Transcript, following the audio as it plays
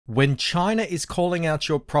When China is calling out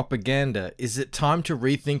your propaganda, is it time to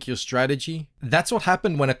rethink your strategy? That's what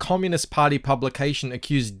happened when a Communist Party publication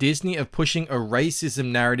accused Disney of pushing a racism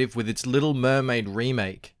narrative with its Little Mermaid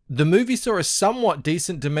remake. The movie saw a somewhat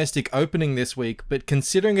decent domestic opening this week, but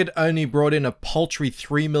considering it only brought in a paltry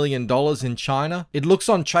 $3 million in China, it looks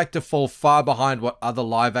on track to fall far behind what other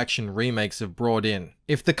live-action remakes have brought in.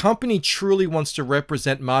 If the company truly wants to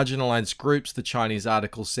represent marginalized groups, the Chinese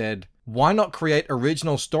article said, why not create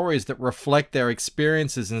original stories that reflect their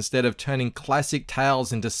experiences instead of turning classic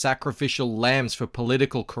tales into sacrificial lambs for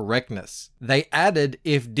political correctness? They added,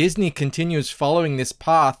 if Disney continues following this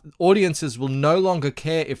path, audiences will no longer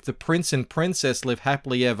care if the prince and princess live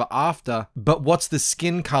happily ever after, but what's the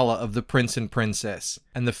skin color of the prince and princess,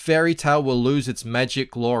 and the fairy tale will lose its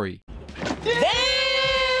magic glory. Damn!